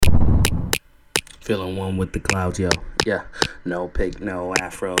Feeling one with the clouds, yo. Yeah, no pig, no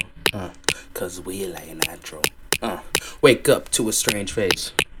afro. Cause we like natural. Wake up to a strange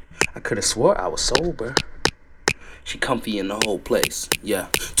face. I could've swore I was sober. She comfy in the whole place. Yeah,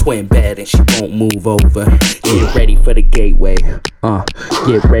 twin bed and she won't move over. Get ready for the gateway.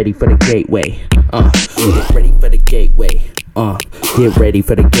 Get ready for the gateway. Get ready for the gateway. Get ready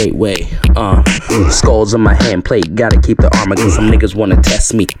for the gateway. Skulls on my hand plate. Gotta keep the armor cause some niggas wanna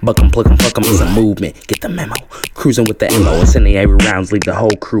test me. Buck 'em, pluck 'em, fuck 'em is a movement. Get the memo. Cruising with the ammo. Incendiary rounds leave the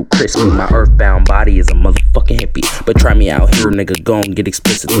whole crew crispy. My earthbound body is a motherfucking hippie. But try me out here, nigga. Gon' get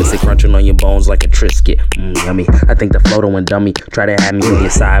explicit. Twisted crunching on your bones like a Triscuit. Yummy. I think the photo and dummy. Try to have me on your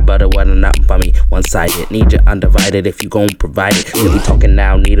side, but it wasn't nothing for me. One-sided. Need you undivided if you gon' provide it. If we talking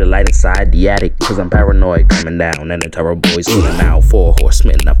now, need a light inside the attic. Cause I'm paranoid coming down. And the terror boys coming out. 4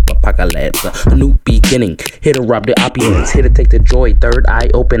 horsemen of apocalypse. A new beginning. Here to rob the opulence. Here to take the joy. Third eye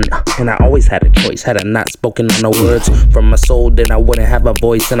open. And I always had a choice. Had I not spoken on the words from my soul, then I wouldn't have a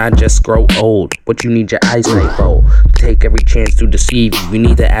voice and I just grow old. What you need your eyesight for? Take every chance to deceive you. You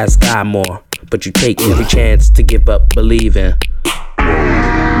need to ask God more. But you take every chance to give up believing.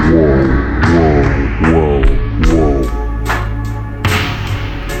 Whoa.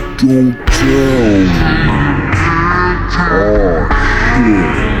 Don't tell me. Oh,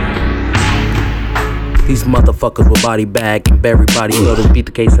 shit. These motherfuckers will body bag and bury body builders, beat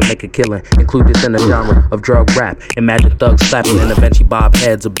the case and make a killing. Include this in the genre of drug rap. Imagine thugs slapping and eventually bob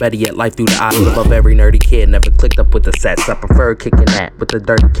heads, or better yet, life through the eyes above every nerdy kid. Never clicked up with the sets. I prefer kicking that with the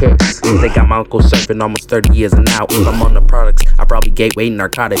dirty kicks. They got my uncle surfing almost 30 years and now. If I'm on the products, I probably gateway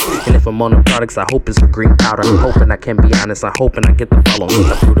narcotics. And if I'm on the products, I hope it's a green powder. I'm hoping I can be honest. I'm hoping I get the follow with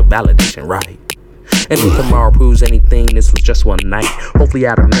the fruit of validation right. And if tomorrow proves anything, this was just one night. Hopefully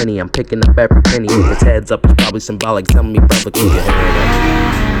out of many, I'm picking up every penny. If it's heads up, it's probably symbolic. Tell me, brother, keep your head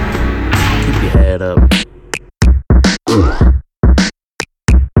up. Keep your head up.